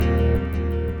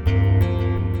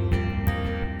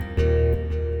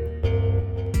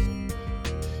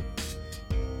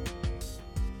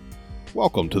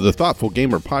Welcome to the Thoughtful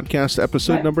Gamer Podcast,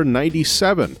 episode number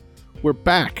 97. We're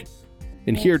back,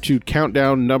 and here to count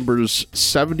down numbers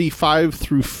 75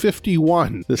 through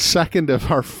 51, the second of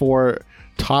our 4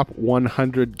 top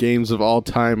 100 games of all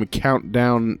time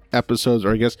countdown episodes,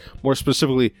 or I guess more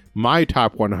specifically, my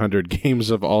top 100 games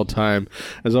of all time.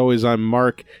 As always, I'm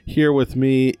Mark. Here with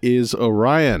me is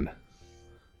Orion.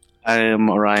 I am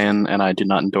Orion, and I do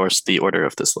not endorse the order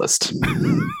of this list.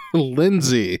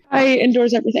 Lindsay. I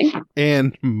endorse everything.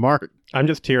 And Mark. I'm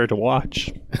just here to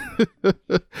watch.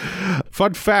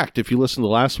 Fun fact, if you listen to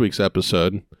last week's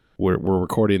episode, we're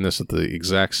recording this at the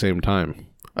exact same time.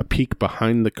 A peek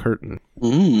behind the curtain.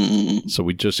 So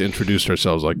we just introduced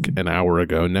ourselves like an hour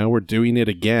ago. Now we're doing it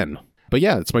again. But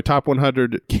yeah, it's my top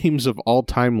 100 games of all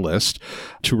time list.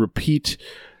 To repeat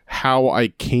how I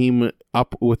came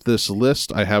up with this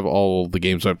list, I have all the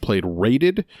games I've played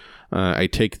rated. I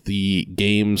take the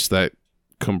games that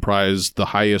comprise the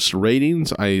highest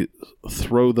ratings. I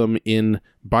throw them in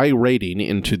by rating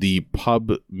into the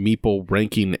Pub Meeple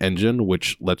ranking engine,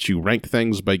 which lets you rank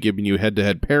things by giving you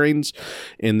head-to-head pairings,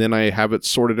 and then I have it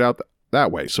sorted out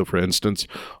that way. So for instance,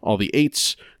 all the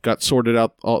 8s got sorted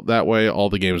out that way, all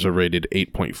the games are rated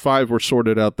 8.5 were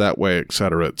sorted out that way,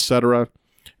 etc., etc.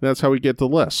 That's how we get the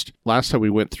list. Last time we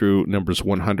went through numbers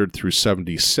 100 through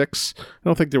 76. I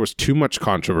don't think there was too much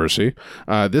controversy.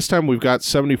 This time we've got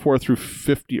 75 through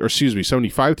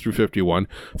 51.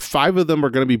 5 of them are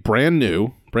going to be brand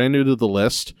new to the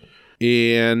list.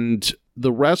 And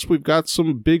the rest, we've got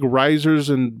some big risers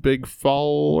and big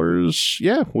fallers.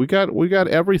 Yeah, we got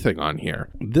everything on here.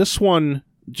 This one,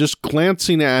 just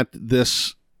glancing at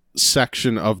this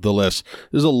section of the list,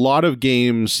 there's a lot of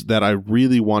games that I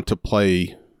really want to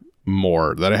play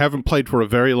more, that I haven't played for a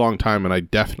very long time, and I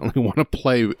definitely want to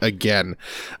play again,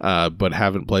 but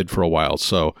haven't played for a while.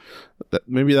 So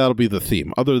maybe that'll be the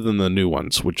theme, other than the new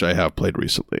ones, which I have played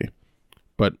recently.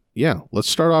 But yeah, let's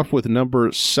start off with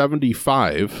number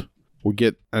 75. We'll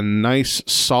get a nice,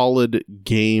 solid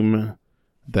game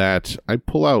that I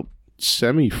pull out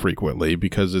semi-frequently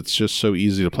because it's just so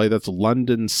easy to play. That's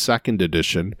London 2nd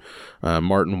Edition,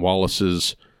 Martin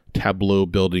Wallace's tableau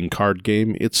building card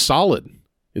game. It's solid.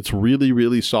 It's really,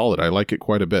 really solid. I like it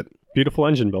quite a bit. Beautiful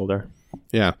engine builder.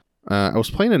 Yeah. I was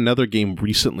playing another game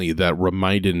recently that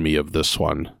reminded me of this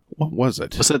one. What was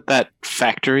it? Was it that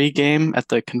factory game at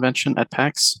the convention at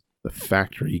PAX? The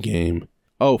factory game.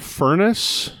 Oh,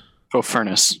 Furnace? Oh,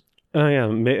 Furnace. Oh, yeah.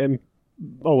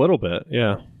 A little bit,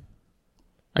 yeah.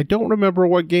 I don't remember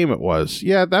what game it was.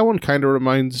 Yeah, that one kind of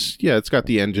reminds... Yeah, it's got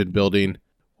the engine building.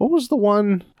 What was the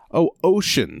one... Oh,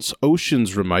 Oceans.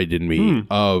 Oceans reminded me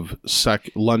of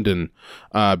London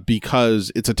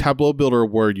because it's a tableau builder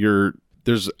where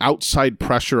there's outside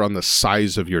pressure on the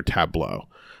size of your tableau.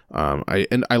 I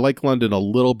like London a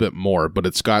little bit more, but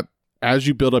it's got, as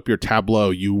you build up your tableau,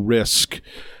 you risk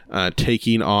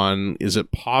taking on, is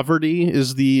it poverty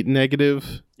is the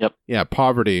negative? Yep. Yeah,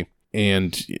 poverty.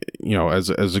 And, you know, as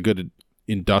a good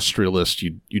industrialist,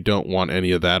 you don't want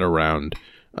any of that around.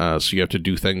 So you have to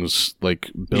do things like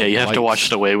build you have lights. to wash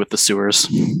it away with the sewers.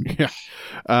 Yeah,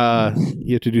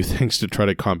 you have to do things to try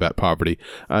to combat poverty.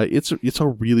 It's a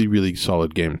really, really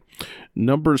solid game.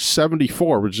 Number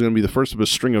 74, which is going to be the first of a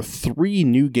string of 3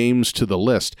 new games to the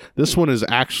list. This one is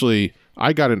actually,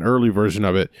 I got an early version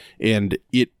of it, and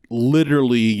it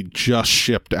literally just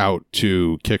shipped out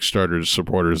to Kickstarter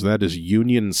supporters. And that is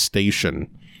Union Station,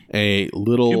 a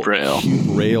little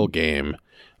cube rail game.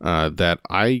 That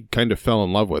I kind of fell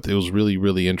in love with. It was really,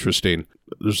 really interesting.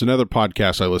 There's another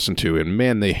podcast I listened to, and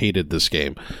man, they hated this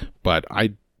game, but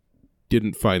I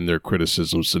didn't find their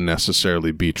criticisms to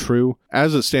necessarily be true.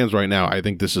 As it stands right now, I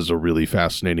think this is a really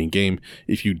fascinating game.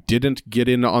 If you didn't get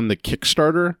in on the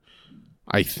Kickstarter,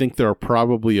 I think there are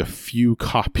probably a few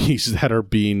copies that are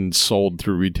being sold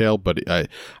through retail, but I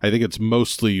think it's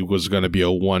mostly was going to be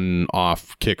a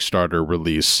one-off Kickstarter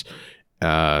release.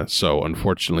 So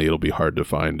unfortunately, it'll be hard to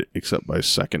find except by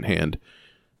secondhand.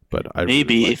 But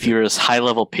maybe if you're a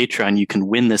high-level patron, you can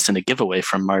win this in a giveaway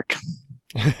from Mark.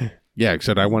 Yeah,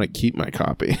 except I want to keep my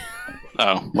copy.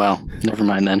 Oh, well, never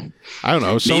mind then. I don't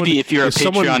know. Maybe if you're a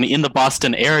Patreon in the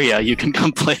Boston area, you can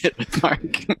come play it with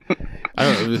Mark. I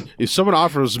don't know. If someone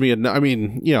offers me, if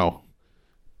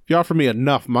you offer me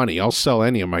enough money, I'll sell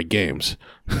any of my games.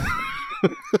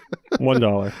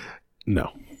 $1.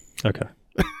 No. Okay.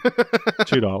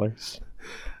 $2. It's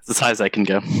as high as I can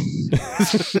go.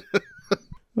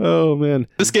 Oh man,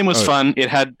 this game was fun. It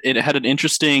had an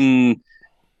interesting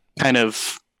kind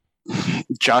of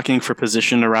jockeying for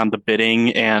position around the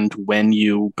bidding, and when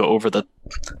you go over the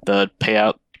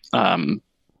payout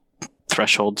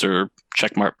thresholds or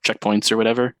checkpoints or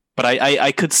whatever. But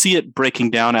I could see it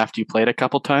breaking down after you played a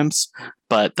couple times.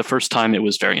 But the first time it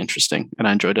was very interesting, and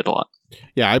I enjoyed it a lot.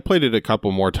 Yeah, I played it a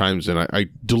couple more times, and I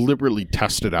deliberately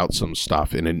tested out some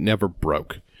stuff, and it never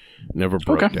broke. Never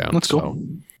broke down. That's cool. So,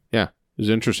 yeah, it was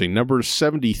interesting. Number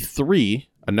 73,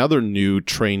 another new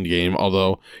train game,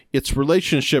 although its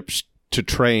relationships to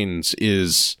trains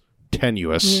is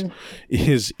tenuous,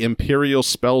 is Imperial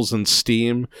Spells and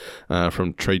Steam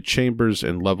from Trade Chambers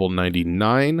and Level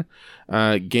 99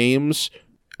 games.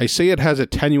 I say it has a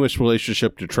tenuous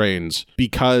relationship to trains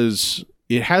because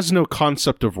it has no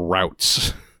concept of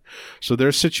routes. So there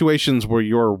are situations where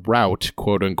your route,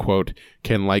 quote unquote,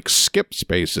 can like skip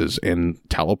spaces and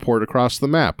teleport across the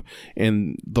map.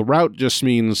 And the route just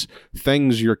means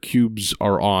things your cubes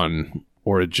are on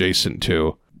or adjacent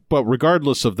to. But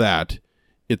regardless of that,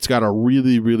 it's got a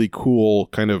really, really cool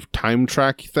kind of time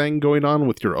track thing going on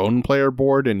with your own player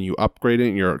board, and you upgrade it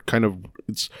and you're kind of,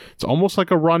 it's almost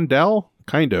like a rondelle.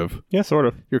 Kind of. Yeah, sort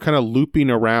of. You're kind of looping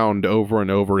around over and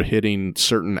over, hitting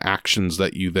certain actions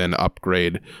that you then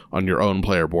upgrade on your own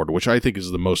player board, which I think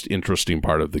is the most interesting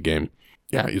part of the game.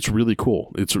 Yeah, it's really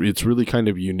cool. It's really kind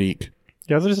of unique.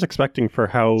 Yeah, I was just expecting for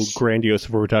how grandiose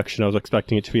of a reduction, I was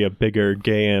expecting it to be a bigger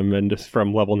game, and just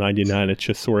from level 99, it's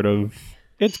just sort of,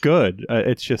 it's good.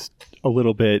 It's just a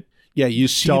little bit you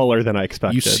see, duller than I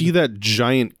expected. You see that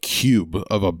giant cube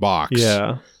of a box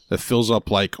that fills up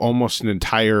like almost an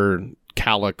entire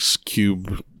Calyx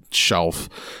cube shelf,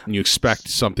 and you expect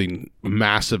something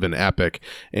massive and epic,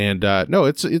 and no,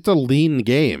 it's a lean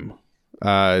game.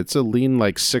 It's a lean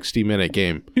like 60-minute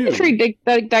game. I'm intrigued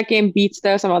that game beats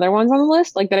some other ones on the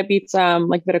list, like that it beats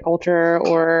like Viticulture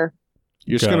or.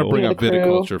 You're just gonna bring up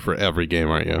Viticulture for every game,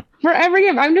 aren't you? For every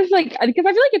game, I'm just like, because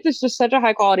I feel like it's just such a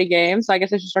high quality game, so I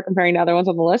guess I should start comparing to other ones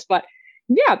on the list. But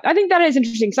yeah, I think that is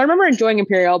interesting because I remember enjoying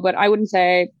Imperial, but I wouldn't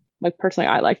say. Like personally,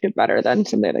 I liked it better than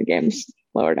some of the other games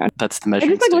lower down. That's the measure.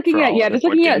 Just like looking at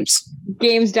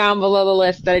games down below the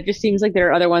list, that it just seems like there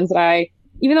are other ones that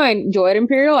even though I enjoyed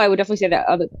Imperial, I would definitely say that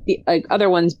other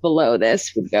ones below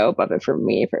this would go above it for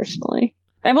me personally.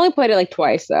 I've only played it like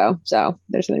twice though, so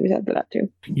there's something to be said for that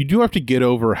too. You do have to get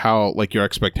over how like your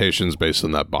expectations based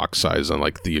on that box size and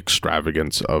like the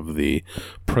extravagance of the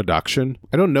production.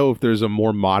 I don't know if there's a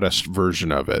more modest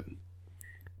version of it.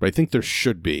 But I think there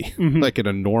should be, like in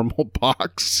a normal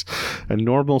box, a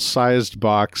normal sized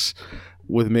box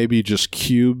with maybe just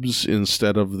cubes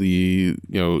instead of the,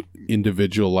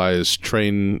 individualized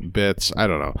train bits. I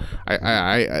don't know.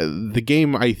 The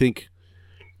game, I think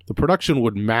the production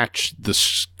would match the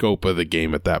scope of the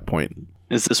game at that point.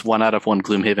 Is this 1 out of 1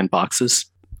 Gloomhaven boxes?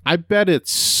 I bet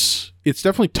it's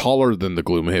definitely taller than the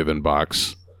Gloomhaven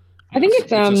box. I think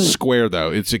it's a square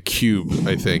though. It's a cube,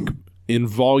 I think. In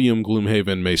volume,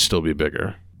 Gloomhaven may still be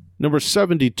bigger. Number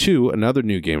 72, another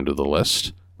new game to the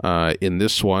list. In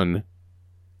this one,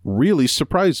 really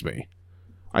surprised me.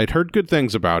 I'd heard good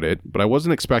things about it, but I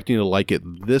wasn't expecting to like it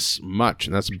this much,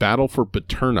 and that's Battle for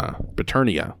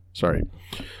Britannia. Sorry.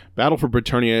 Battle for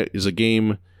Britannia is a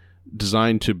game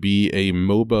designed to be a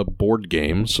MOBA board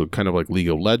game, so kind of like League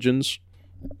of Legends.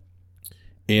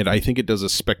 And I think it does a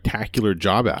spectacular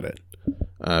job at it.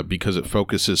 Because it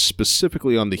focuses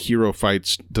specifically on the hero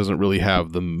fights, doesn't really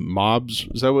have the mobs.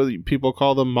 Is that what people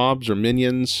call them? Mobs or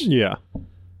minions? Yeah.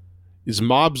 Is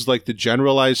mobs like the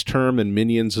generalized term and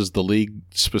minions is the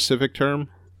league-specific term?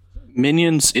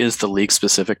 Minions is the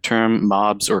league-specific term.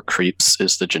 Mobs or creeps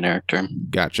is the generic term.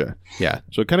 Gotcha. Yeah.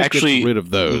 So it kind of gets rid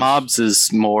of those. Mobs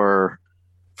is more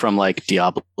from like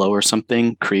Diablo or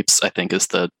something. Creeps, I think, is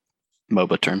the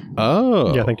MOBA term.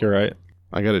 Oh. Yeah, I think you're right.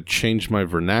 I got to change my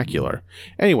vernacular.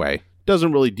 Anyway,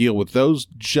 doesn't really deal with those,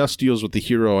 just deals with the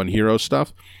hero on hero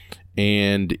stuff.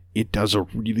 And it does a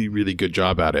really, really good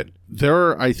job at it.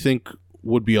 There, I think,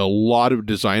 would be a lot of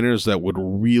designers that would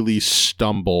really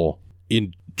stumble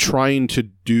in trying to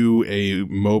do a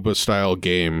MOBA-style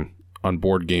game on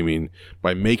board gaming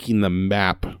by making the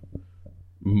map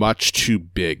much too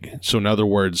big. So in other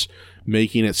words,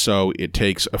 making it so it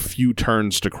takes a few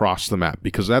turns to cross the map,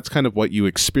 because that's kind of what you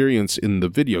experience in the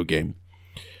video game.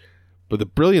 But the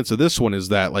brilliance of this one is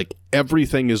that like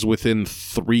everything is within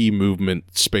 3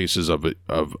 movement spaces of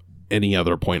any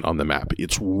other point on the map.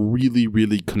 It's really,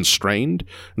 really constrained,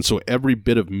 and so every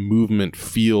bit of movement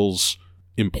feels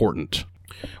important,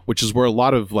 which is where a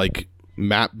lot of like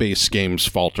map-based games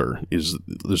falter. Is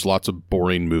there's lots of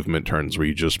boring movement turns where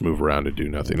you just move around and do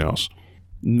nothing else.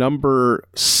 Number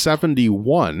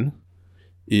 71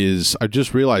 is, I'm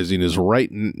just realizing, is right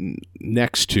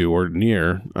next to or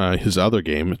near his other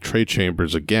game, Trade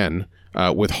Chambers again,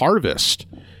 with Harvest,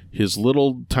 his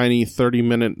little tiny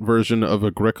 30-minute version of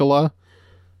Agricola.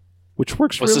 which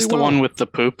works Was really this the well. one with the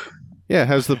poop? Yeah, it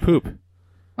has the poop.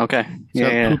 Okay. It's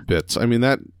got poop bits. I mean,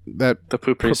 that The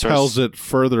poop propels resource. it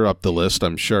further up the list,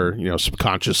 I'm sure,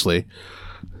 subconsciously.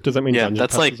 Does that mean Yeah, Dungeon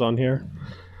that's Pets like- is on here?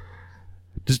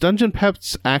 Does Dungeon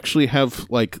Pets actually have,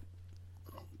 like,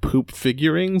 poop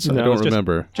figurines? I No, don't it's just-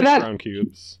 remember. Just That- brown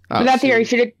cubes. Oh, With that see. theory,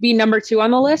 should it be number 2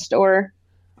 on the list or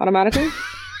automatically?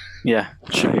 Yeah.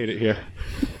 I hate it here.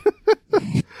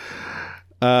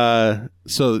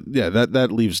 So, yeah,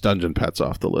 that leaves Dungeon Pets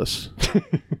off the list.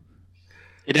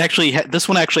 It actually this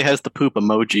one actually has the poop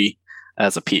emoji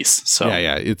as a piece. So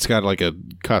Yeah, it's got, like, a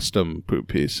custom poop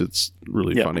piece. It's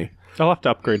really Yeah. funny. I'll have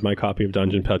to upgrade my copy of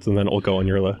Dungeon Pets, and then it'll go on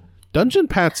your list. Dungeon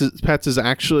Pets is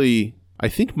actually, I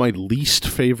think, my least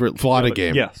favorite Vlada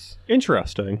game. Yes.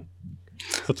 Interesting.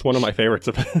 That's one of my favorites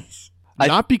of his.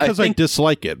 Not because I think-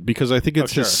 dislike it, because I think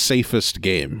it's sure. his safest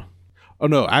game. Oh,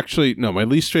 no, actually, no, my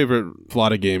least favorite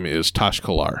Vlada game is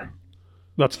Tashkalar.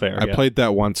 That's fair. I yeah. played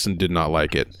that once and did not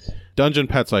like it. Dungeon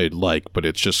Pets I like, but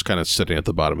it's just kind of sitting at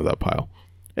the bottom of that pile.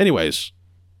 Anyways,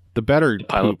 the better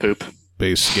pile of poop.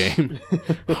 base game,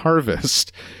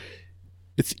 Harvest.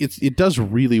 It does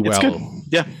really well. It's good.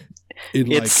 Yeah.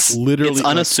 It's literally it's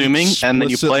unassuming, and then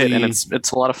you play it, and explicitly-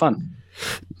 it's a lot of fun.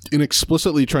 in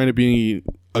explicitly trying to be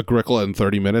Agricola in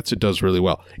 30 minutes, it does really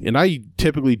well. And I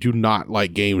typically do not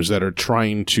like games that are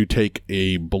trying to take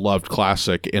a beloved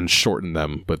classic and shorten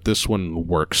them, but this one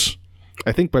works.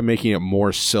 I think by making it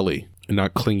more silly and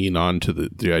not clinging on to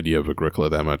the idea of Agricola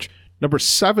that much. Number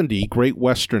 70, Great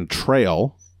Western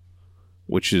Trail,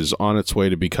 which is on its way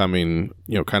to becoming,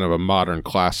 kind of a modern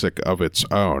classic of its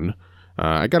own.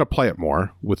 I got to play it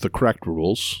more with the correct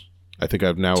rules. I think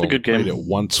I've now It's a good played game. it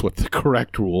once with the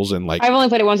correct rules and like I've only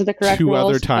played it once with the correct two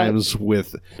rules, other but- times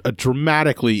with a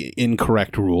dramatically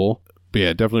incorrect rule. But yeah,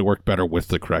 it definitely worked better with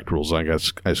the correct rules. I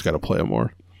guess I just got to play it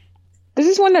more. This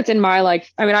is one that's in my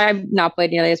I've not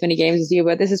played nearly as many games as you,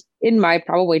 but this is in my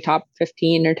probably top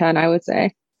 15 or 10, I would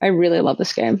say. I really love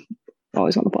this game.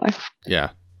 Always want to play. Yeah,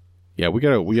 we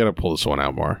gotta pull this one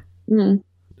out more. Mm.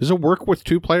 Does it work with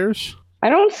 2 players? I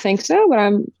don't think so, but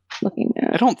I'm looking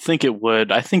I at. don't think it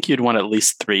would. I think you'd want at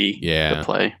least 3 Yeah. to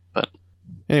play. But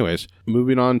Anyways,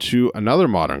 moving on to another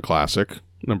modern classic.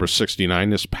 Number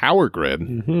 69 is Power Grid.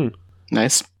 Mm-hmm.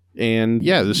 nice. And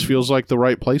yeah, this feels like the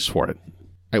right place for it.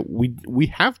 We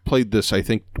have played this, I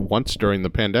think, once during the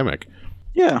pandemic.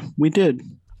 Yeah, we did.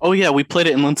 Oh yeah, we played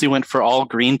it, and Lindsay went for all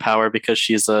green power because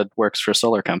she's works for a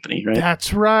solar company, right?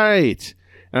 That's right.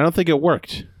 And I don't think it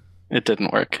worked. It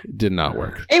didn't work. It did not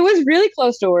work. It was really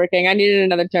close to working. I needed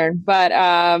another turn, but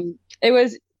it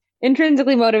was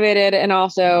intrinsically motivated and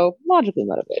also logically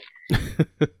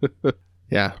motivated.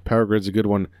 Yeah, Power Grid's a good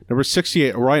one. Number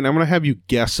 68. Ryan, I'm going to have you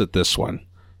guess at this one.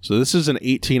 So this is an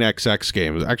 18XX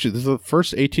game. Actually, this is the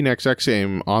first 18XX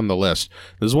game on the list.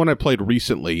 This is one I played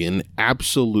recently and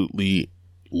absolutely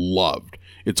loved.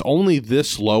 It's only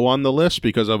this low on the list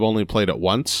because I've only played it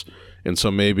once. And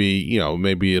so maybe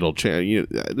it'll change.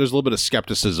 There's a little bit of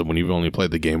skepticism when you've only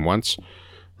played the game once.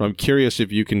 But I'm curious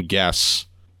if you can guess.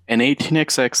 An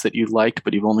 18XX that you like,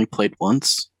 but you've only played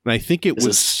once. And I think it Is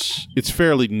was. It's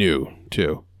fairly new,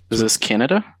 too. Is this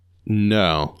Canada?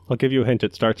 No. I'll give you a hint.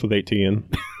 It starts with 18.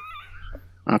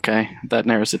 Okay, that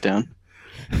narrows it down.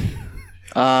 It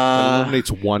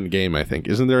eliminates one game, I think.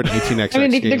 Isn't there an 18XX I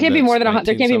mean, game there can't be that's more than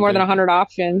 19-something? 100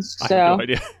 options. I So have no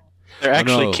idea. There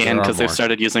actually no, can there are because they've more.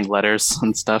 started using letters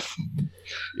and stuff.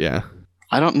 Yeah.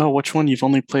 I don't know which one you've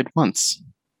only played once.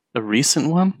 A recent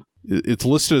one? It's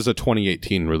listed as a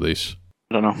 2018 release.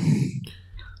 I don't know.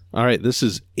 All right, this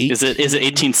is Is it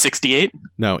 1868?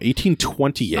 No,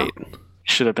 1828.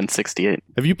 Should have been 68.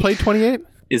 Have you played 28?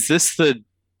 Is this the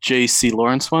J.C.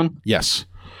 Lawrence one? Yes.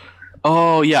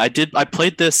 Oh yeah, I did. I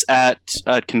played this at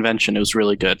a convention. It was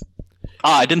really good.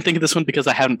 I didn't think of this one because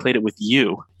I haven't played it with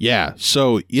you. Yeah.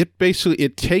 So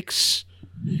it's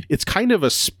kind of a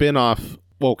spin-off.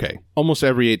 Well, okay, almost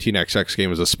every 18XX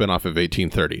game is a spin-off of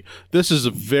 1830. This is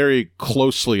very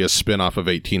closely a spin-off of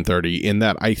 1830 in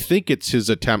that I think it's his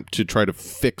attempt to try to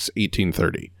fix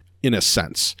 1830 in a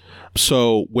sense.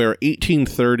 So where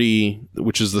 1830,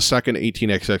 which is the second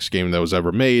 18XX game that was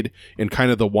ever made and kind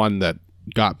of the one that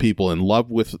got people in love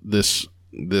with this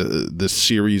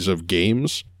series of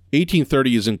games,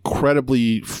 1830 is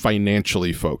incredibly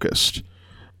financially focused.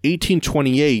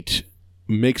 1828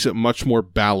 makes it much more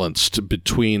balanced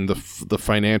between the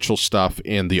financial stuff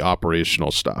and the operational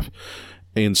stuff.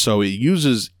 And so it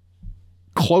uses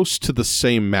close to the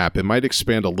same map. It might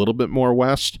expand a little bit more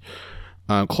west,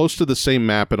 close to the same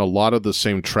map and a lot of the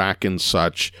same track and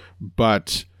such,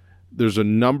 but there's a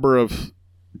number of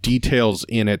details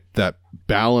in it that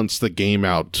balance the game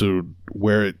out to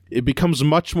where it becomes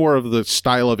much more of the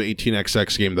style of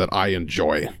 18xx game that I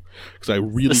enjoy, because I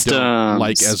really don't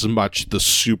like as much the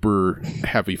super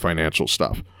heavy financial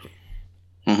stuff.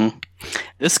 Mm-hmm.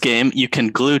 This game, you can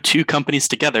glue two companies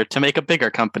together to make a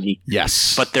bigger company.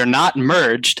 Yes, but they're not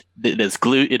merged. It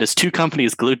is two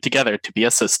companies glued together to be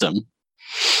a system.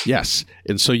 Yes,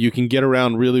 and so you can get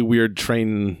around really weird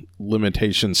train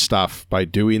limitation stuff by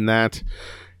doing that.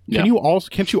 Can't you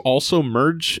also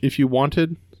merge if you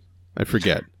wanted? I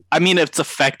forget. I mean, it's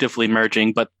effectively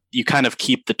merging, but you kind of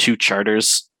keep the two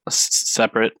charters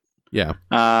separate. Yeah.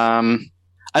 I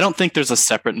don't think there's a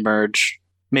separate merge.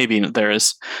 Maybe there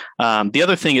is. The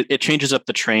other thing, it changes up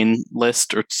the train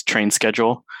list or train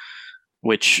schedule,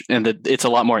 it's a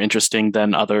lot more interesting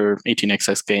than other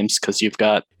 18xx games because it's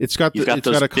got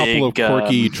a couple of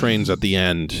quirky trains at the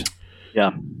end.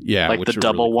 Yeah, like the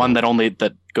double really one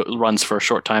that runs for a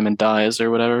short time and dies or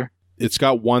whatever. It's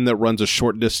got one that runs a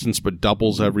short distance but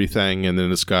doubles everything, and then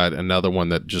it's got another one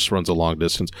that just runs a long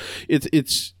distance.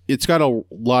 It's got a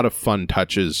lot of fun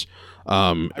touches.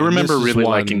 I remember really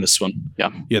liking this one.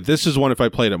 Yeah, this is one, if I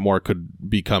played it more, could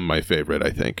become my favorite.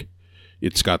 I think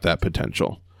it's got that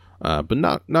potential, but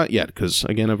not yet, because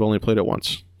again, I've only played it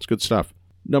once. It's good stuff.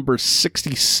 Number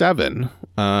 67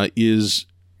 is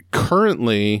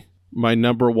currently my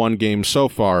number one game so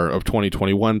far of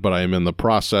 2021, but I am in the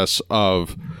process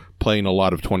of playing a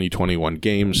lot of 2021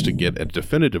 games to get a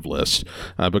definitive list.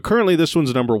 But currently this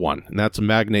one's number one, and that's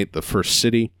Magnate the First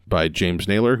City by James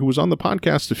Naylor, who was on the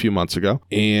podcast a few months ago.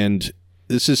 And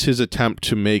this is his attempt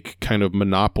to make kind of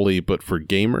Monopoly, but for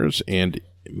gamers. And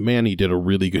man, he did a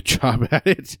really good job at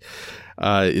it.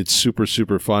 It's super,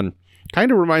 super fun.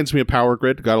 Kind of reminds me of Power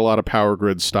Grid. Got a lot of Power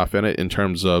Grid stuff in it in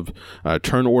terms of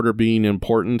turn order being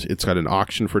important. It's got an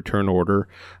auction for turn order.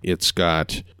 It's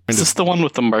got... Is this the one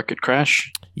with the market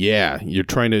crash? Yeah,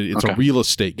 it's a real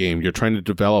estate game. You're trying to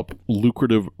develop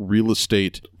lucrative real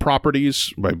estate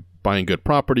properties by buying good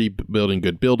property, building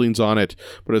good buildings on it.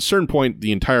 But at a certain point,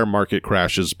 the entire market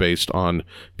crashes based on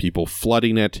people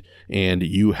flooding it, and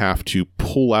you have to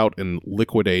pull out and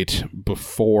liquidate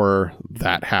before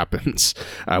that happens,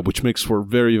 which makes for a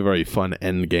very, very fun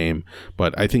end game.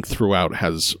 But I think throughout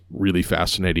has really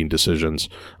fascinating decisions.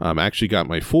 I actually got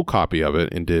my full copy of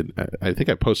it and I think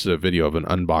I posted a video of an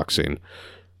unboxing.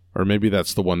 Or maybe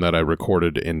that's the one that I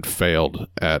recorded and failed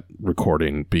at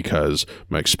recording because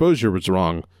my exposure was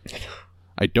wrong.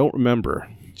 I don't remember.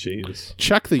 Jeez.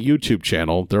 Check the YouTube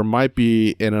channel. There might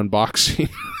be an unboxing.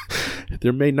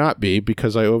 There may not be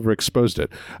because I overexposed it.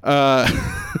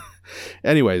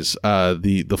 Anyways,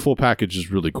 the full package is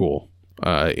really cool.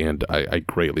 And I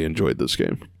greatly enjoyed this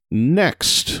game.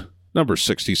 Next, number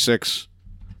 66,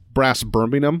 Brass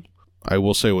Birmingham. I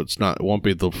will say it won't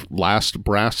be the last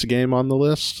Brass game on the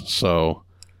list, so...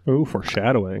 Oh,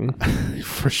 foreshadowing.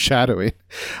 Foreshadowing.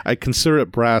 I consider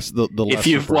it Brass the If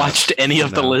you've watched any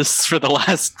of the lists for the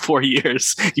last 4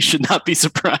 years, you should not be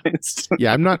surprised.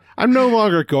 Yeah, I'm no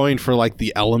longer going for like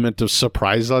the element of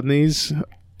surprise on these,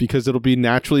 because it'll be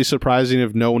naturally surprising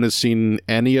if no one has seen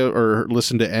any or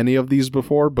listened to any of these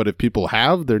before. But if people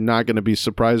have, they're not going to be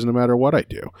surprised no matter what I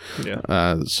do.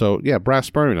 Yeah. So yeah, Brass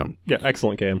Birmingham. Yeah,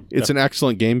 excellent game. It's an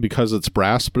excellent game because it's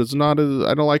Brass, but it's not.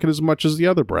 I don't like it as much as the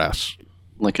other Brass.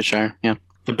 Lancashire. Yeah.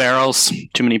 The barrels.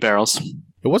 Too many barrels.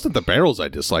 It wasn't the barrels I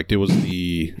disliked. It was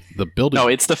the building. No,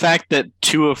 it's the fact that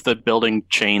two of the building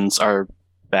chains are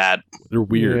bad. They're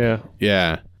weird.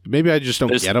 Yeah. Maybe I just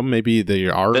don't get them. Maybe they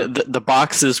are. The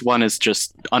boxes one is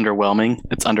just underwhelming.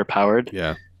 It's underpowered.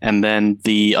 Yeah. And then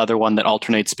the other one that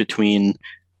alternates between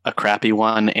a crappy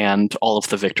one and all of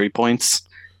the victory points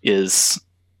is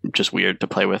just weird to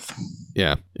play with.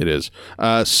 Yeah, it is.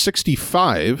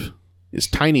 65 is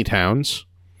Tiny Towns.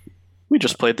 We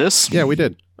just played this. Yeah, we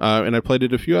did. And I played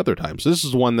it a few other times. This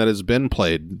is one that has been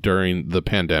played during the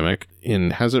pandemic.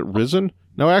 And has it risen?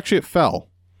 No, actually it fell.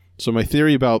 So my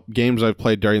theory about games I've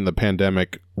played during the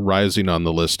pandemic rising on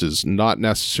the list is not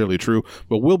necessarily true,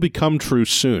 but will become true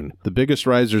soon. The biggest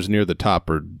risers near the top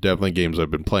are definitely games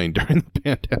I've been playing during the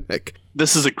pandemic.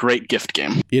 This is a great gift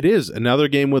game. It is. Another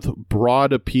game with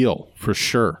broad appeal, for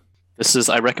sure.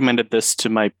 I recommended this to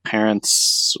my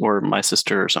parents or my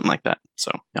sister or something like that.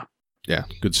 So, yeah. Yeah,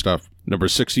 good stuff. Number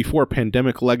 64,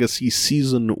 Pandemic Legacy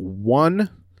Season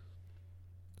 1.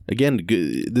 Again,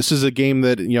 this is a game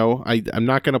that, I'm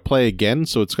not going to play again,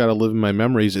 so it's got to live in my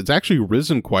memories. It's actually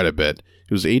risen quite a bit.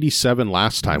 It was 87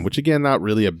 last time, which, again, not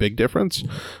really a big difference.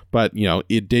 But,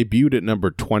 it debuted at number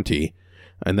 20,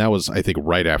 and that was, I think,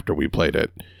 right after we played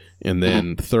it. And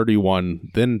then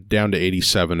 31, then down to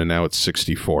 87, and now it's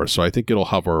 64. So I think it'll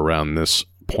hover around this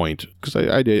point, because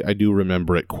I do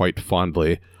remember it quite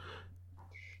fondly.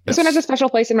 This one has a special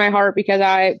place in my heart because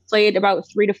I played about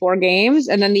 3 to 4 games,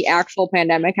 and then the actual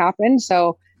pandemic happened.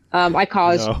 So I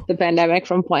caused the pandemic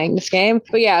from playing this game.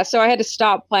 But yeah, so I had to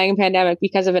stop playing Pandemic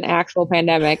because of an actual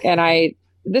pandemic. And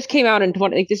this came out in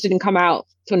this didn't come out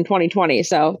in 2020.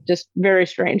 So just very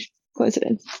strange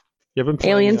coincidence. You've been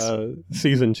playing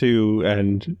season 2,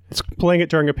 and playing it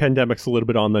during a pandemic's a little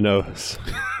bit on the nose.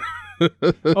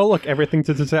 Oh, look, everything's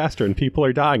a disaster, and people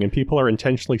are dying, and people are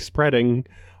intentionally spreading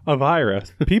a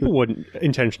virus. People wouldn't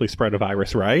intentionally spread a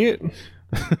virus, right?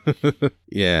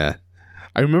 Yeah.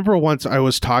 I remember once I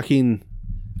was talking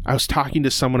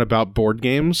to someone about board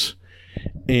games,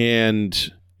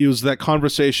 and it was that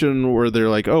conversation where they're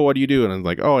like, "Oh, what do you do?" And I'm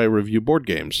like, "Oh, I review board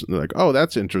games." And they're like, "Oh,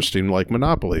 that's interesting, like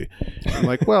Monopoly." I'm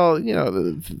like, "Well,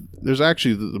 there's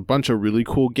actually a bunch of really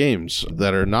cool games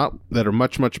that are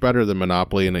much better than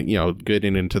Monopoly," and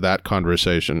getting into that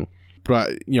conversation.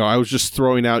 But I was just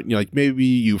throwing out, like maybe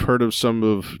you've heard of some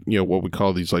of what we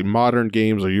call these like modern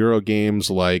games or Euro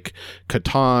games like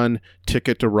Catan,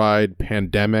 Ticket to Ride,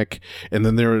 Pandemic, and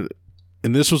then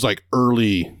this was like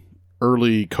early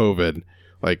COVID,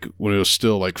 like when it was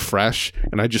still like fresh,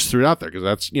 and I just threw it out there because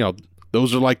that's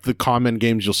those are like the common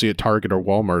games you'll see at Target or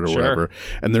Walmart or whatever,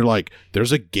 and they're like,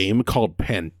 there's a game called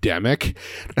Pandemic,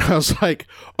 and I was like,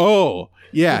 oh.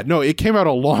 Yeah, no, it came out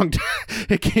a long time.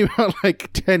 It came out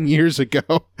like 10 years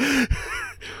ago.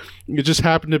 It just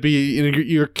happened to be,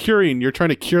 you're trying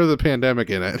to cure the pandemic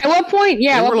in it. At what point,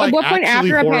 what point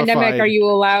after a pandemic are you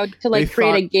allowed to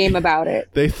create a game about it?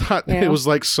 They thought it was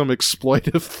like some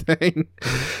exploitive thing.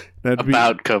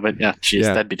 About COVID, yeah. Jeez,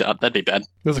 that'd be bad.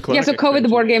 So COVID, the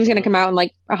board game, is going to come out in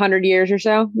like 100 years or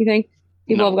so, you think?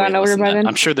 People have gotten over by then?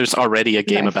 I'm sure there's already a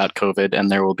game about COVID, and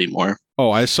there will be more.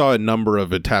 Oh, I saw a number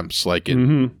of attempts, like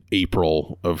in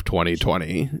April of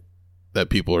 2020, that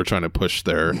people are trying to push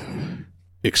their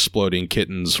Exploding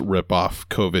Kittens rip-off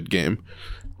COVID game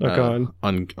on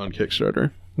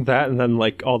Kickstarter. That, and then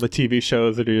like all the TV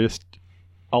shows that are just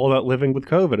all about living with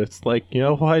COVID. It's like, you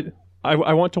know what?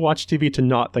 I want to watch TV to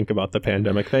not think about the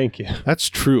pandemic. Thank you. That's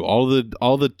true. All the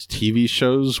TV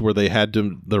shows where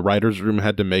the writer's room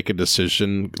had to make a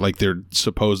decision, like they're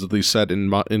supposedly set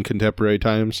in contemporary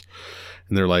times,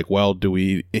 and they're like, well, do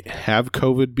we have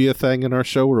COVID be a thing in our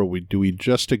show, or do we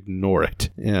just ignore it?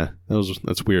 Yeah,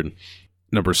 that's weird.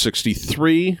 Number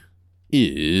 63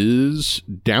 is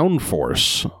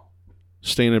Downforce,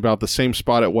 staying about the same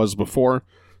spot it was before.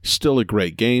 Still a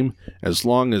great game, as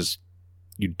long as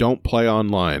you don't play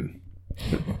online.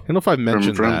 I don't know if I've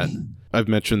mentioned that. I've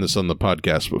mentioned this on the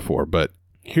podcast before, but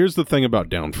here's the thing about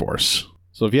Downforce.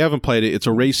 So if you haven't played it, it's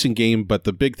a racing game, but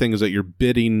the big thing is that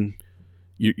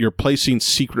you're placing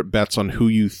secret bets on who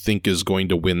you think is going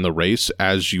to win the race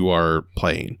as you are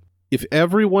playing. If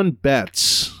everyone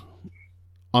bets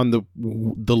on the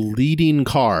leading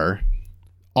car,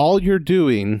 all you're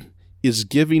doing is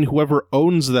giving whoever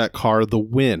owns that car the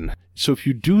win. So if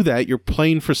you do that, you're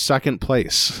playing for second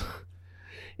place.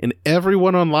 And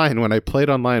everyone online, when I played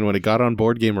online, when I got on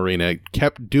Board Game Arena,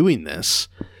 kept doing this.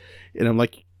 And I'm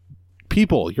like,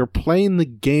 people, you're playing the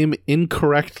game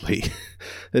incorrectly.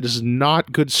 That is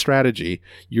not good strategy.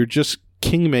 You're just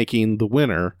king-making the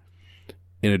winner,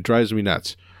 and it drives me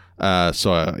nuts. I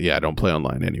don't play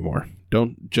online anymore.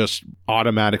 Don't just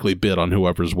automatically bid on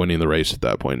whoever's winning the race at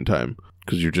that point in time,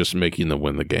 because you're just making them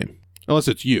win the game. Unless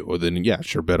it's you, then yeah,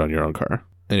 sure, bet on your own car.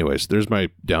 Anyways, there's my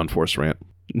Downforce rant.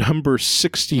 Number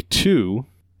 62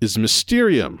 is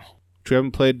Mysterium, which I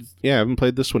haven't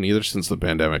played this one either since the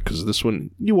pandemic, because this one,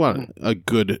 you want a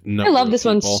good number. I love this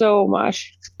one so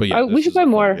much. But yeah, we should play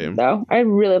more, though. I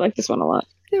really like this one a lot.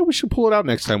 Yeah, we should pull it out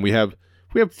next time. We have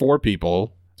 4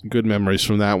 people. Good memories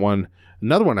from that one.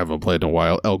 Another one I haven't played in a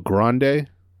while, El Grande.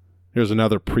 Here's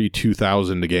another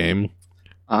pre-2000 game.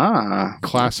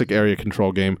 Classic area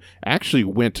control game. Actually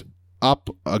went up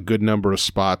a good number of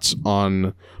spots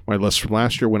on my list from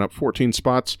last year. Went up 14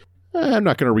 spots. I'm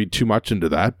not going to read too much into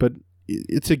that, but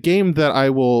it's a game that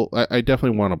I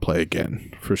definitely want to play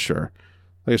again, for sure.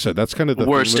 Like I said, that's kind of the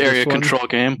worst area control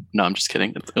game. No, I'm just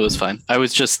kidding. It was fine.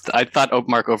 I thought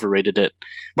Mark overrated it.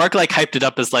 Mark hyped it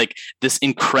up as this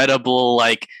incredible,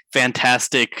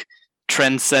 fantastic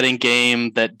trend-setting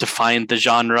game that defined the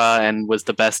genre and was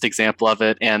the best example of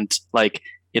it. And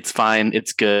it's fine.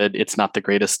 It's good. It's not the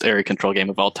greatest area control game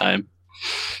of all time.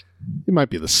 It might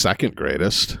be the second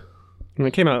greatest. And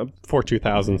it came out before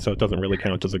 2000, so it doesn't really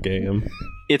count as a game.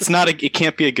 It's not. It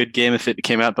can't be a good game if it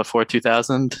came out before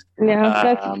 2000.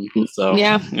 Yeah.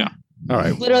 Yeah. All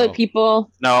right. Literally, people.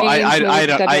 No,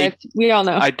 we all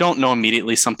know. I don't know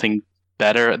immediately something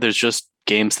better. There's just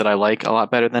games that I like a lot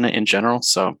better than it in general.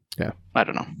 So yeah. I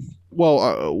don't know.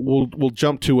 Well, we'll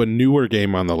jump to a newer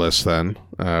game on the list then,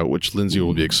 which Lindsay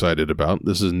will be excited about.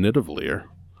 This is Nidavellir.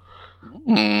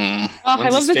 I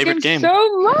love this game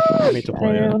so much. I need to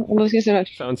play it. I love this game so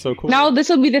much. Sounds so cool. Now this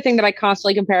will be the thing that I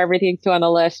constantly compare everything to on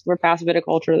the list. We're past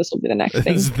Viticulture. This will be the next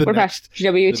thing. We're past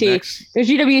GWT. There's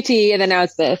GWT, and then now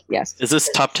it's this. Yes. Is this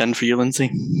top 10 for you, Lindsay?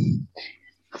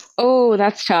 Oh,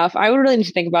 that's tough. I would really need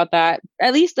to think about that.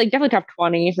 At least, definitely top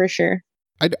 20 for sure.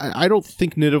 I don't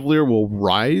think Nidavellir will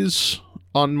rise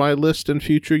on my list in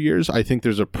future years. I think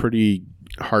there's a pretty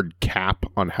hard cap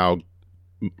on how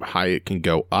high it can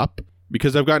go up,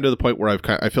 because I've gotten to the point where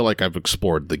I feel like I've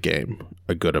explored the game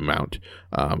a good amount.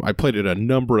 I played it a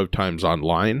number of times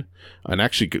online and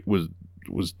actually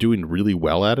was doing really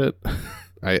well at it.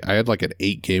 I had like an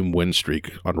 8-game win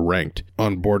streak on ranked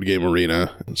on Board Game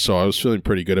Arena, so I was feeling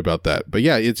pretty good about that. But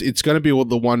yeah, it's going to be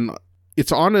the one.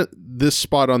 It's on this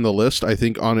spot on the list, I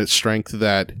think, on its strength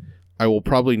that I will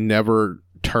probably never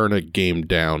turn a game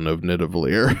down of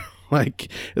Nidavellir. Like,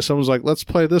 if someone's like, let's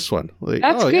play this one. Like,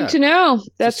 that's good to know.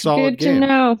 That's good to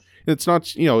know. It's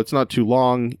not, it's not too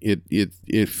long.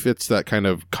 It fits that kind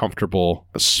of comfortable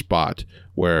spot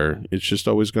where it's just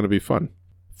always going to be fun.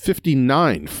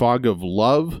 59, Fog of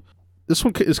Love. This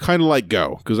one is kind of like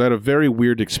Go, because I had a very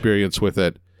weird experience with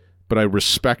it, but I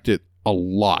respect it a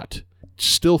lot.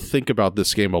 Still think about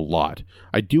this game a lot.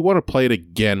 I do want to play it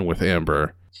again with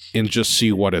Amber and just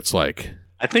see what it's like.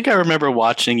 I think I remember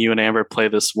watching you and Amber play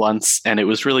this once, and it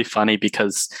was really funny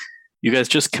because you guys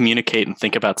just communicate and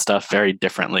think about stuff very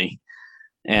differently.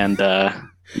 And the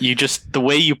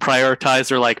way you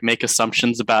prioritize or make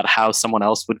assumptions about how someone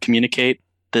else would communicate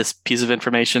this piece of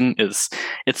information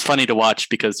it's funny to watch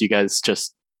because you guys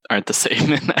just aren't the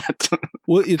same in that.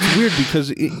 Well, it's weird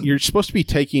because you're supposed to be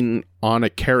taking on a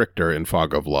character in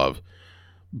Fog of Love,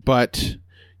 but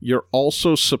you're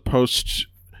also supposed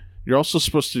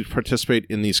to participate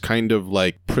in these kind of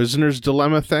prisoner's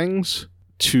dilemma things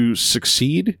to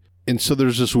succeed. And so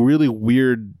there's this really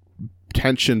weird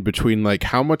tension between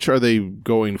how much are they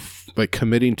going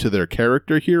committing to their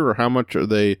character here, or how much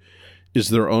is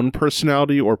their own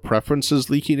personality or preferences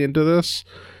leaking into this.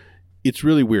 It's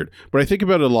really weird. But I think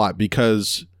about it a lot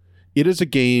because it is a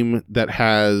game that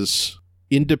has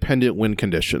independent win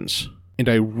conditions. And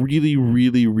I really,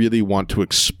 really, really want to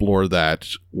explore that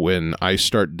when I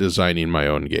start designing my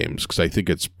own games, because I think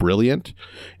it's brilliant,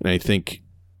 and I think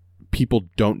people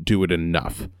don't do it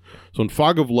enough. So in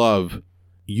Fog of Love,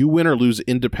 you win or lose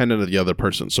independent of the other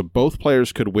person. So both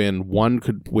players could win, one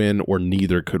could win, or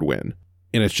neither could win.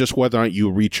 And it's just whether or not you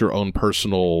reach your own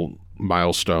personal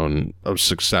milestone of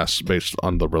success based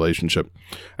on the relationship.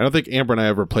 I don't think Amber and I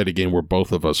ever played a game where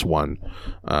both of us won,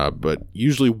 but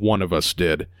usually one of us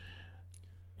did.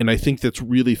 And I think that's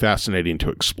really fascinating to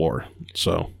explore.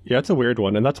 So yeah, it's a weird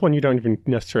one. And that's one you don't even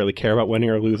necessarily care about winning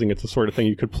or losing. It's the sort of thing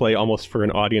you could play almost for an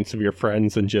audience of your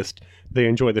friends and just they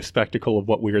enjoy the spectacle of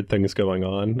what weird things going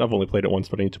on. I've only played it once,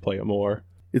 but I need to play it more.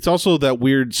 It's also that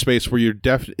weird space where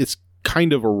it's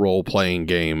kind of a role-playing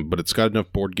game, but it's got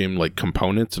enough board game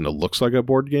components and it looks like a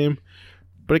board game,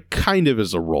 but it kind of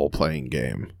is a role-playing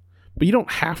game. But you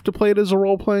don't have to play it as a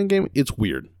role-playing game. It's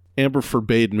weird. Amber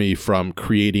forbade me from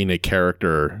creating a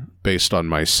character based on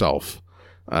myself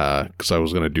because I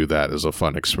was going to do that as a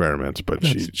fun experiment, but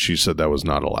she said that was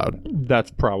not allowed.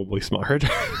 That's probably smart.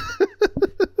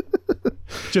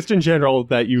 Just in general,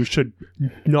 that you should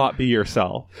not be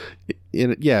yourself.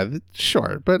 Yeah,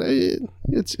 sure, but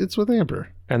it's with Amber.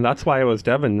 And that's why it was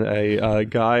Devin, a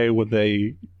guy with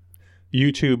a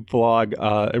YouTube vlog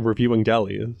reviewing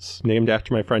delis, named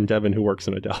after my friend Devin, who works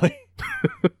in a deli.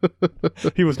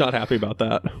 He was not happy about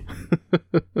that.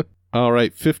 All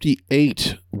right,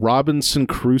 58, Robinson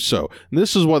Crusoe. And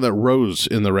this is one that rose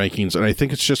in the rankings, and I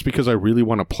think it's just because I really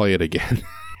want to play it again.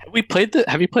 Have you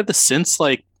played this since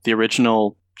the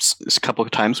original couple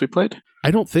of times we played?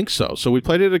 I don't think so. So we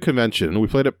played it at a convention. We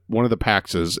played at one of the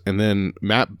PAXs, and then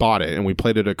Matt bought it, and we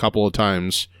played it a couple of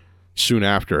times soon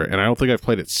after. And I don't think I've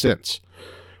played it since.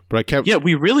 But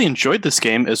we really enjoyed this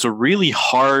game as a really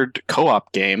hard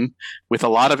co-op game with a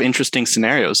lot of interesting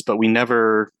scenarios, but we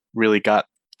never really got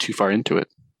too far into it.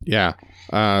 Yeah.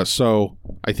 So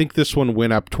I think this one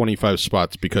went up 25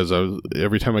 spots because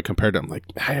every time I compared it, I'm like,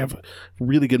 I have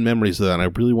really good memories of that, and I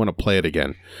really want to play it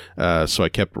again. So I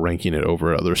kept ranking it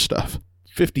over other stuff.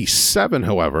 57,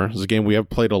 however, is a game we have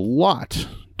played a lot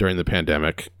during the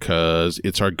pandemic because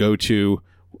it's our go-to.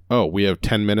 Oh, we have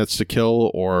 10 minutes to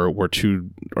kill, or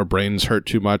our brains hurt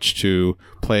too much to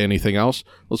play anything else.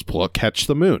 Let's pull up Catch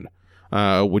the Moon,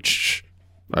 which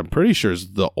I'm pretty sure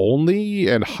is the only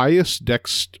and highest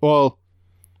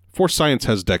Force Science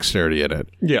has dexterity in it.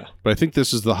 Yeah. But I think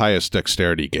this is the highest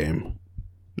dexterity game.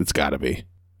 It's got to be.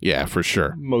 Yeah, for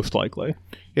sure. Most likely.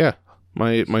 Yeah.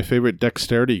 My favorite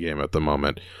dexterity game at the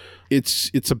moment.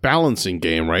 It's a balancing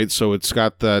game, right? So it's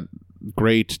got that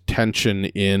great tension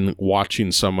in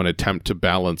watching someone attempt to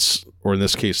balance, or in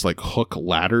this case, like hook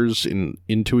ladders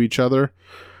into each other.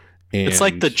 And it's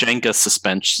like the Jenga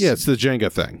suspension. Yeah, it's the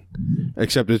Jenga thing,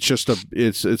 except it's just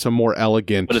it's a more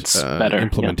elegant but it's better,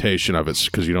 implementation of it,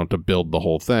 because you don't have to build the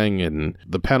whole thing, and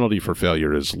the penalty for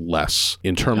failure is less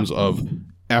in terms of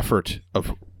effort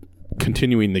of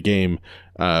continuing the game,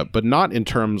 but not in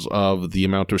terms of the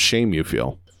amount of shame you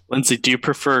feel. Lindsay, do you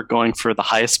prefer going for the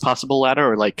highest possible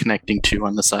ladder or like connecting two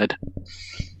on the side?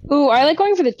 Ooh, I like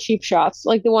going for the cheap shots,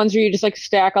 like the ones where you just like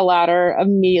stack a ladder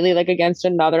immediately like against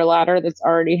another ladder that's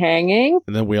already hanging.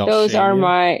 And then we all those are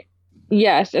my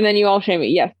yes, and then you all shame it.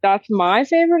 Yes, that's my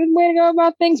favorite way to go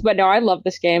about things. But no, I love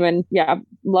this game, and yeah,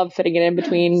 love fitting it in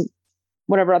between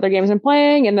whatever other games I'm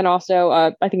playing, and then also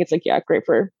I think it's like great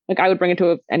for like I would bring it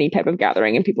to any type of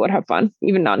gathering and people would have fun,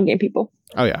 even non-game people.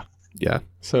 Oh yeah.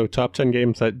 So top 10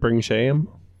 games that bring shame.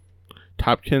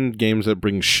 Top 10 games that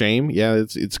bring shame. Yeah,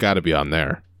 it's got to be on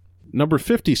there. Number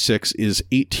 56 is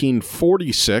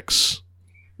 1846,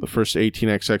 the first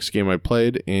 18xx game I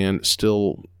played, and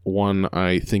still one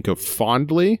I think of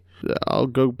fondly. I'll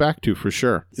go back to for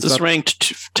sure. Is this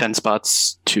ranked 10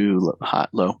 spots too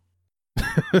low?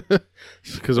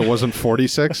 Because it wasn't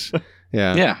 46?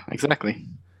 Yeah. Yeah, exactly.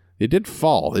 It did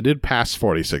fall. It did pass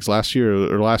 46. Last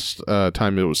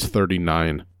time it was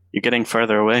 39. You're getting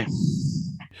further away.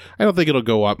 I don't think it'll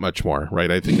go up much more, right?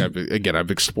 I think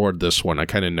I've explored this one. I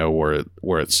kind of know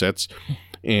where it sits,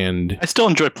 and I still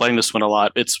enjoy playing this one a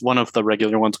lot. It's one of the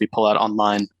regular ones we pull out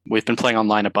online. We've been playing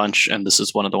online a bunch, and this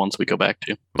is one of the ones we go back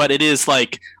to. But it is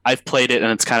like I've played it,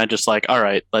 and it's kind of just like, all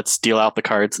right, let's deal out the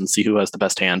cards and see who has the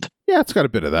best hand. Yeah, it's got a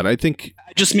bit of that. I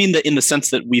just mean that in the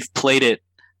sense that we've played it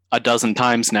a dozen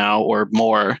times now or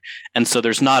more, and so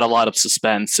there's not a lot of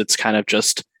suspense. It's kind of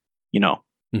just,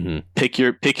 mm-hmm. pick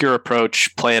your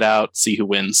approach, play it out, see who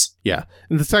wins. Yeah,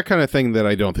 and it's that kind of thing that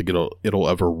I don't think it'll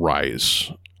ever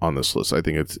rise on this list. I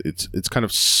think it's kind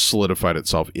of solidified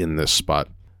itself in this spot.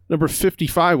 Number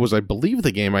 55 was, I believe,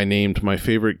 the game I named my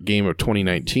favorite game of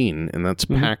 2019, and that's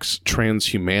PAX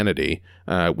Transhumanity,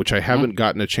 which I haven't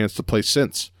gotten a chance to play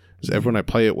since, because everyone I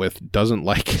play it with doesn't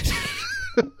like it.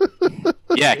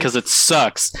 Yeah, because it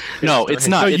sucks. No, it's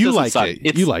not. No, you liked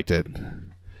it. You liked it.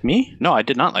 Me? No, I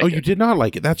did not like it. Oh, you did not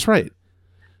like it. That's right.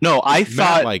 No, I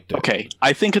thought. Matt liked it. Okay,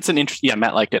 I think it's an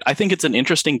Matt liked it. I think it's an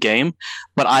interesting game,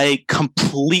 but I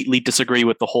completely disagree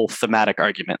with the whole thematic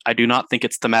argument. I do not think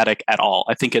it's thematic at all.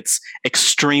 I think it's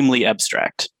extremely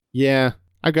abstract. Yeah,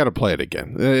 I got to play it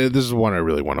again. This is one I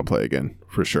really want to play again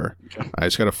for sure. Okay. I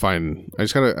got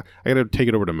to take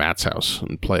it over to Matt's house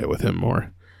and play it with him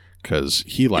more, because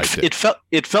he liked it.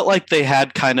 It felt like they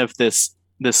had kind of this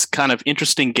kind of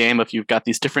interesting game if you've got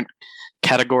these different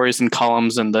categories and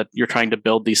columns and that you're trying to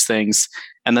build these things,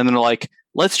 and then they're like,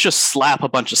 let's just slap a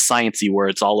bunch of sciencey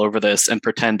words all over this and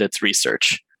pretend it's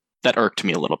research. That irked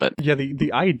me a little bit. Yeah,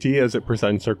 the ideas it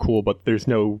presents are cool, but there's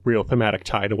no real thematic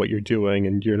tie to what you're doing,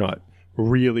 and you're not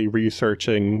really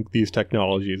researching these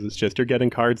technologies. It's just you're getting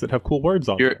cards that have cool words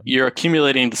on them. You're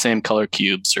accumulating the same color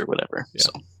cubes or whatever. Yeah.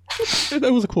 So.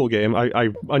 It was a cool game.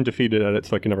 I'm undefeated at it,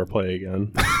 so I can never play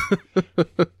again.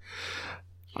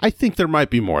 I think there might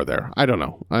be more there. I don't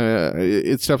know.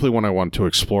 It's definitely one I want to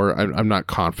explore. I'm not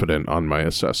confident on my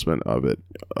assessment of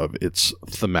its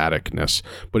thematicness,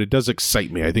 but it does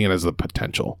excite me. I think it has the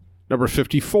potential. Number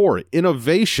 54,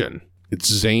 Innovation.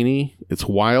 It's zany. It's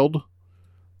wild.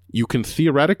 You can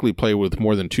theoretically play with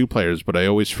more than 2 players, but I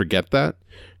always forget that.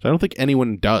 I don't think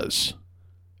anyone does.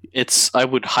 I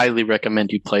would highly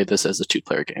recommend you play this as a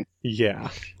 2-player game. Yeah,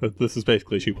 this is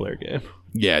basically a 2-player game.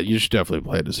 Yeah, you should definitely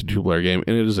play it as a 2-player game,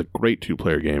 and it is a great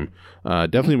 2-player game.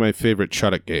 Definitely my favorite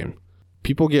Chuddick game.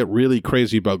 People get really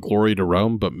crazy about Glory to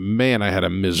Rome, but man, I had a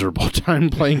miserable time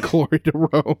playing Glory to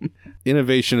Rome.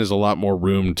 Innovation is a lot more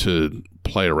room to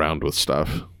play around with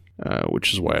stuff,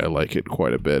 which is why I like it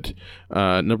quite a bit.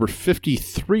 Number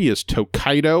 53 is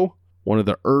Tokaido. One of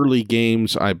the early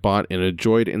games I bought and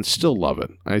enjoyed and still love it.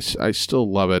 I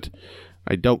still love it.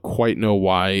 I don't quite know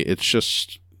why. It's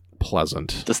just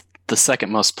pleasant. The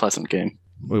second most pleasant game.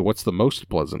 Wait, what's the most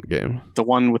pleasant game? The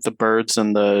one with the birds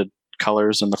and the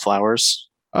colors and the flowers.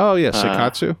 Oh, yeah,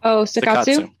 Sekatsu.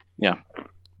 Sekatsu? Yeah.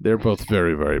 They're both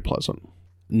very, very pleasant.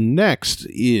 Next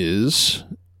is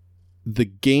the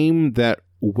game that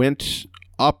went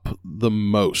up the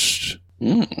most.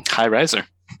 High riser.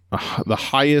 The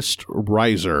highest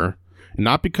riser,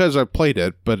 Not because I played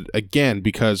it, but again,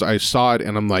 because I saw it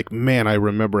and I'm like, man, I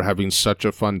remember having such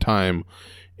a fun time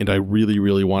and I really,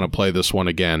 really want to play this one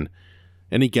again.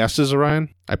 Any guesses,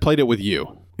 Orion? I played it with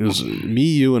you. It was me,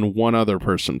 you, and one other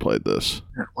person played this.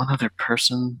 One other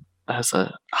person has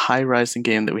a high-rising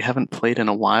game that we haven't played in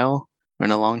a while or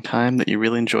in a long time that you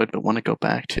really enjoyed but want to go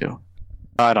back to.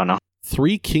 I don't know.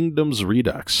 Three Kingdoms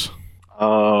Redux.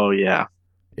 Oh, yeah.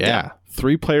 Yeah.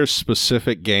 3-player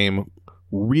specific game.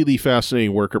 Really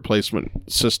fascinating worker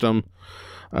placement system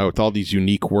with all these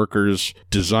unique workers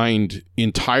designed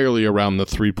entirely around the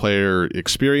 3-player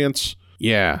experience.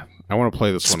 Yeah. I want to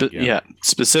play this one again. Yeah,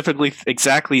 specifically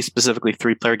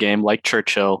 3-player game like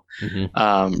Churchill.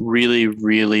 Mm-hmm. Really,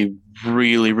 really,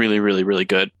 really, really, really, really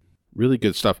good. Really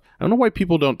good stuff. I don't know why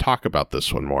people don't talk about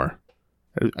this one more.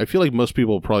 I feel like most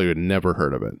people probably had never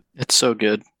heard of it. It's so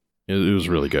good. It was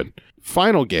really good.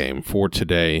 Final game for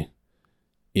today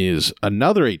is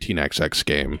another 18xx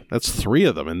game. That's 3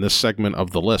 of them in this segment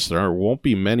of the list. There won't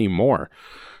be many more.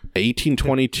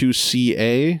 1822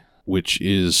 CA, which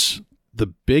is the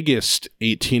biggest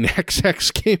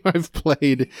 18xx game I've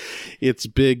played. It's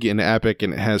big and epic,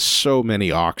 and it has so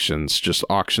many auctions, just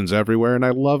auctions everywhere, and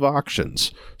I love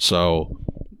auctions. So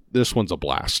this one's a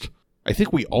blast. I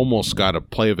think we almost got a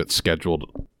play of it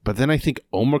scheduled, but then I think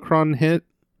Omicron hit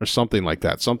or something like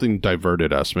that. Something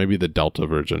diverted us, maybe the Delta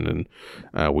version,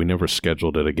 and we never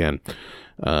scheduled it again.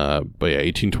 But yeah,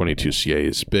 1822 CA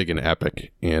is big and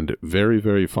epic and very,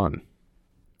 very fun.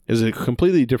 It's a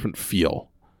completely different feel.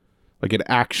 Like, it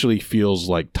actually feels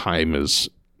like time is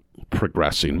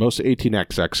progressing. Most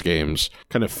 18xx games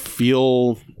kind of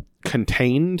feel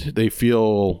contained. They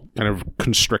feel kind of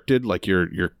constricted, like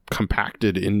you're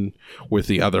compacted in with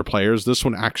the other players. This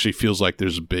one actually feels like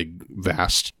there's big,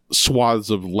 vast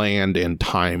swaths of land and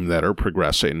time that are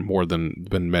progressing more than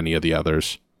many of the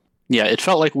others. Yeah, it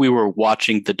felt like we were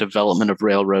watching the development of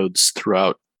railroads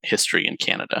throughout history in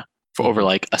Canada for over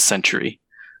like a century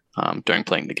during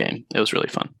playing the game. It was really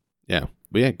fun. Yeah.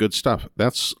 But yeah, good stuff.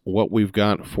 That's what we've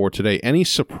got for today. Any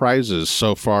surprises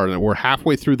so far? We're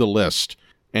halfway through the list.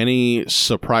 Any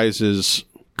surprises,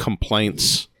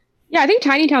 complaints? Yeah, I think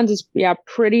Tiny Towns is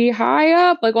pretty high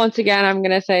up. Like, once again, I'm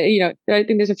going to say, I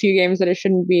think there's a few games that it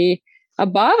shouldn't be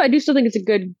above. I do still think it's a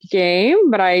good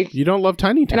game, but You don't love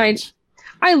Tiny Towns?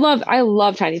 I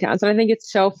love Tiny Towns, and I think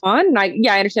it's so fun. And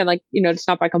I understand, like, it's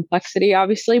not by complexity,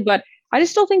 obviously, but I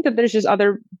just still think that there's just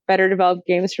other better developed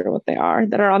games for what they are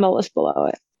that are on the list below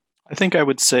it. I think I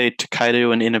would say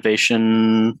Tokaido and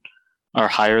Innovation are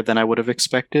higher than I would have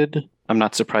expected. I'm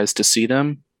not surprised to see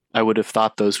them. I would have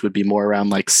thought those would be more around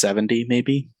like 70,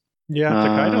 maybe. Yeah,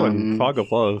 Tokaido and Fog of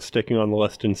Love sticking on the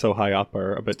list and so high up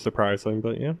are a bit surprising,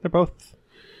 but yeah, they're both.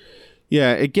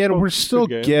 Yeah, again, we're still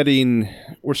kind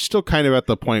of at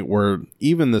the point where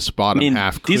even this bottom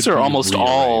half could these are be almost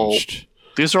rearranged.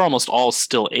 These are almost all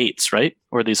still 8s, right?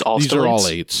 Or are these all these still 8s? These are all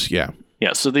 8s, yeah.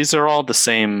 Yeah, so these are all the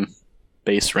same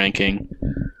base ranking.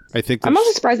 I think I'm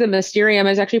also surprised that Mysterium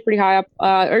is actually pretty high up,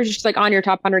 or just like on your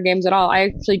top 100 games at all. I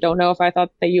actually don't know if I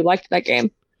thought that you liked that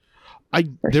game.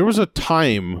 There was a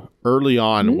time early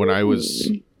on when I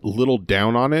was a little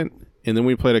down on it, and then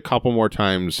we played a couple more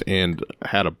times and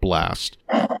had a blast,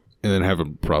 and then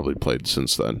haven't probably played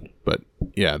since then. But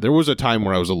yeah, there was a time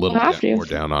where I was a little more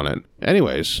down on it.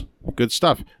 Anyways, good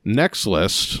stuff. Next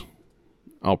list,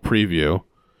 I'll preview.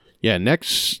 Yeah,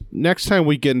 next time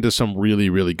we get into some really,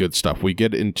 really good stuff. We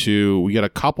get a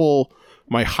couple,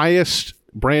 my highest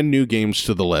brand new games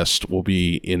to the list will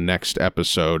be in next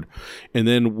episode. And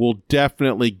then we'll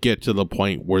definitely get to the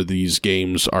point where these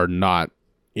games are not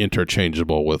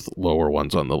interchangeable with lower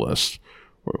ones on the list.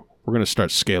 We're going to start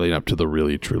scaling up to the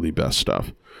really, truly best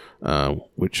stuff,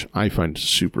 which I find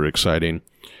super exciting.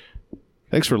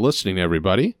 Thanks for listening,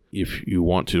 everybody. If you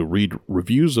want to read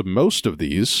reviews of most of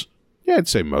these, I'd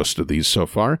say most of these so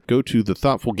far, go to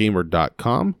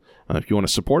thethoughtfulgamer.com. If you want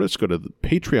to support us, go to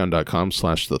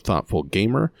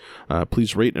patreon.com/thethoughtfulgamer.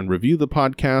 Please rate and review the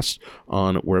podcast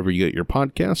on wherever you get your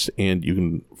podcasts, and you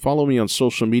can follow me on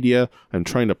social media. I'm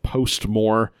trying to post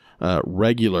more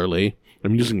regularly.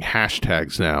 I'm using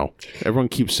hashtags now. Everyone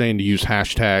keeps saying to use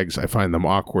hashtags. I find them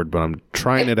awkward, but I'm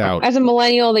trying it out. As a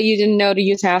millennial that you didn't know to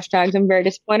use hashtags, I'm very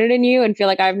disappointed in you and feel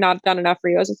like I've not done enough for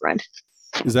you as a friend.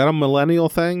 Is that a millennial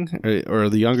thing? Or are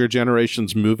the younger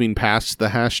generations moving past the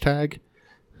hashtag?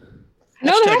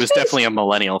 No, hashtag was definitely a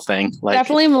millennial thing.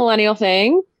 Definitely a millennial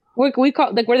thing. We're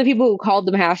the people who called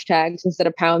them hashtags instead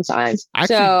of pound signs. I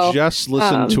actually just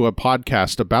listened to a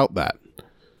podcast about that.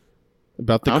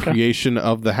 About the creation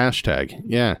of the hashtag.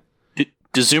 Yeah.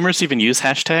 Do Zoomers even use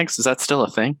hashtags? Is that still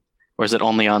a thing? Or is it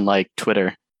only on like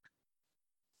Twitter?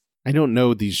 I don't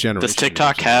know these generations. Does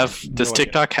TikTok have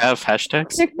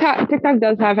hashtags? TikTok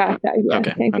does have hashtags. Yeah,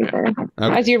 Okay, thank you, okay. sir.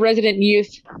 Okay. As your resident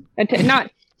youth, not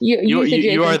You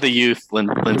adjacent. are the youth,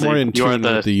 Lindsay. You're more in You are tune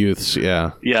with the youths,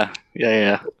 yeah. yeah.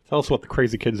 Tell us what the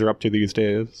crazy kids are up to these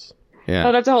days. Yeah.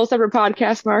 Oh, that's a whole separate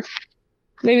podcast, Mark.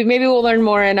 Maybe we'll learn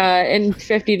more in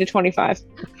 50 to 25.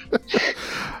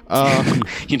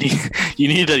 You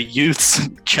need a youth's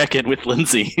check-in with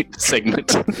Lindsay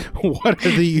segment. What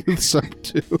are the youths up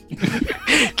to?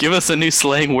 Give us a new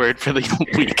slang word for the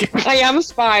week. I am a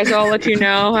spy, so I'll let you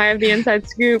know. I have the inside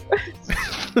scoop.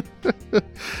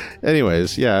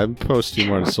 Anyways, yeah, I'm posting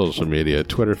more on social media.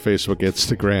 Twitter, Facebook,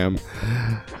 Instagram.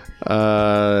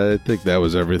 I think that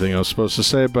was everything I was supposed to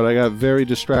say, but I got very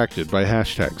distracted by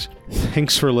hashtags.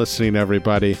 Thanks for listening,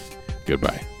 everybody.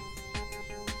 Goodbye.